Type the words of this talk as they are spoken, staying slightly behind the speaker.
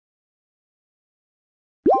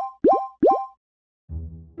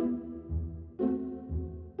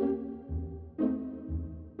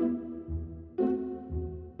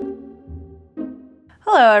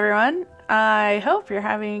Hello everyone, I hope you're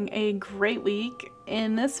having a great week.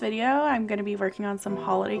 In this video, I'm going to be working on some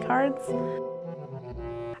holiday cards.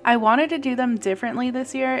 I wanted to do them differently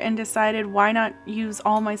this year and decided why not use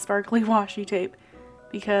all my sparkly washi tape,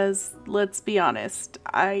 because let's be honest,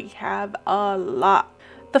 I have a lot.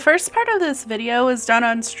 The first part of this video was done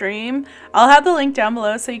on stream. I'll have the link down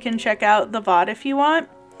below so you can check out the VOD if you want.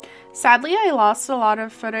 Sadly, I lost a lot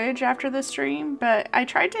of footage after the stream, but I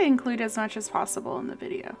tried to include as much as possible in the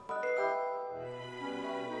video.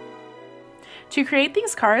 To create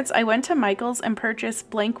these cards, I went to Michael's and purchased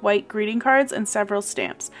blank white greeting cards and several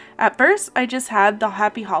stamps. At first, I just had the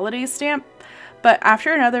Happy Holidays stamp, but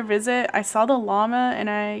after another visit, I saw the llama and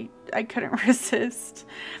I couldn't resist.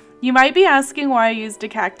 You might be asking why I used a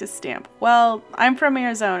cactus stamp. Well, I'm from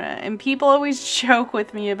Arizona, and people always joke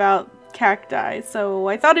with me about cacti, so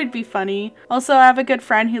I thought it'd be funny. Also, I have a good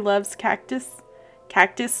friend who loves cacti,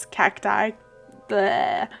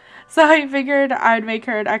 bleh. So I figured I'd make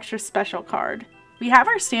her an extra special card. We have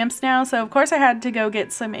our stamps now, so of course I had to go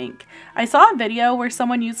get some ink. I saw a video where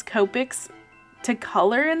someone used Copics to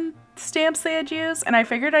color in stamps they had used, and I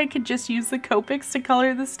figured I could just use the Copics to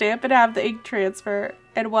color the stamp and have the ink transfer,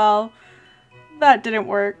 and well, that didn't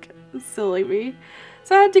work. Silly me.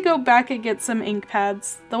 So I had to go back and get some ink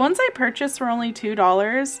pads. The ones I purchased were only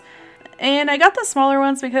 $2, and I got the smaller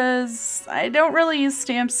ones because I don't really use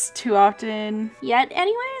stamps too often yet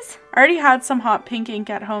anyways. I already had some hot pink ink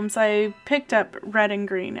at home, so I picked up red and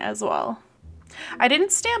green as well. I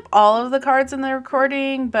didn't stamp all of the cards in the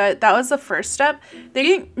recording, but that was the first step. They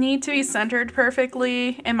didn't need to be centered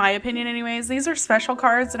perfectly, in my opinion anyways. These are special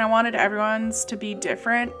cards and I wanted everyone's to be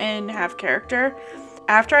different and have character.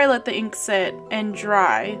 After I let the ink sit and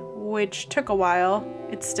dry, which took a while,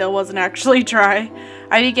 it still wasn't actually dry,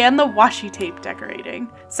 I began the washi tape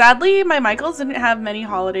decorating. Sadly, my Michaels didn't have many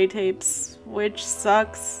holiday tapes, which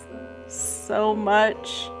sucks so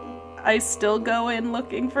much. I still go in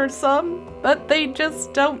looking for some, but they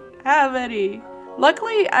just don't have any.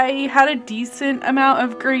 Luckily, I had a decent amount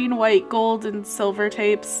of green, white, gold, and silver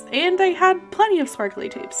tapes, and I had plenty of sparkly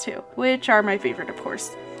tapes too, which are my favorite of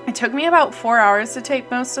course. It took me about 4 hours to tape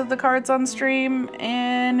most of the cards on stream,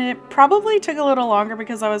 and it probably took a little longer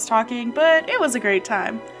because I was talking, but it was a great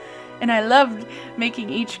time. And I loved making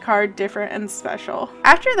each card different and special.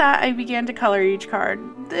 After that, I began to color each card.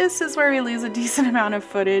 This is where we lose a decent amount of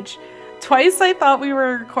footage. Twice I thought we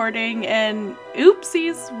were recording, and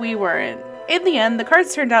oopsies, we weren't. In the end, the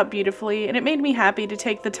cards turned out beautifully, and it made me happy to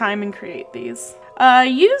take the time and create these. I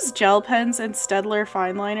used gel pens and Staedtler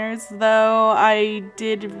fine liners, though I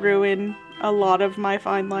did ruin a lot of my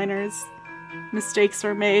fine liners. Mistakes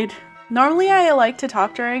were made. Normally I like to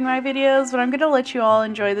talk during my videos, but I'm gonna let you all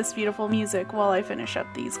enjoy this beautiful music while I finish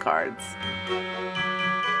up these cards.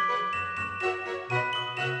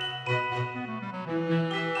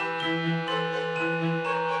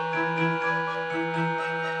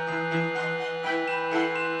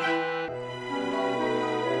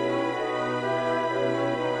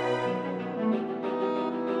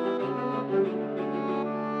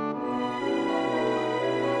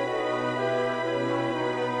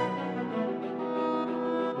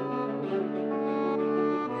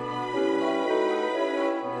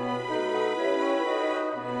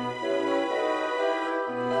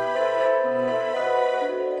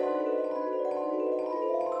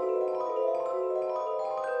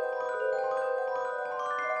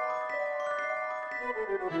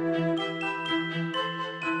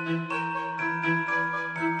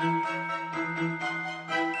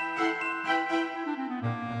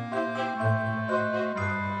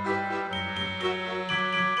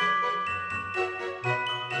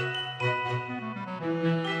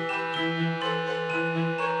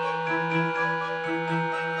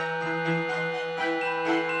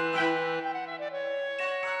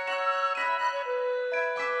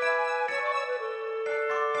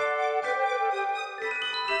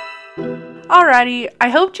 Alrighty, I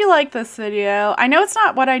hoped you liked this video. I know it's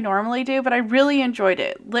not what I normally do, but I really enjoyed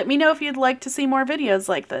it. Let me know if you'd like to see more videos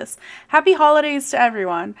like this. Happy holidays to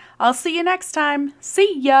everyone. I'll see you next time.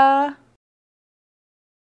 See ya!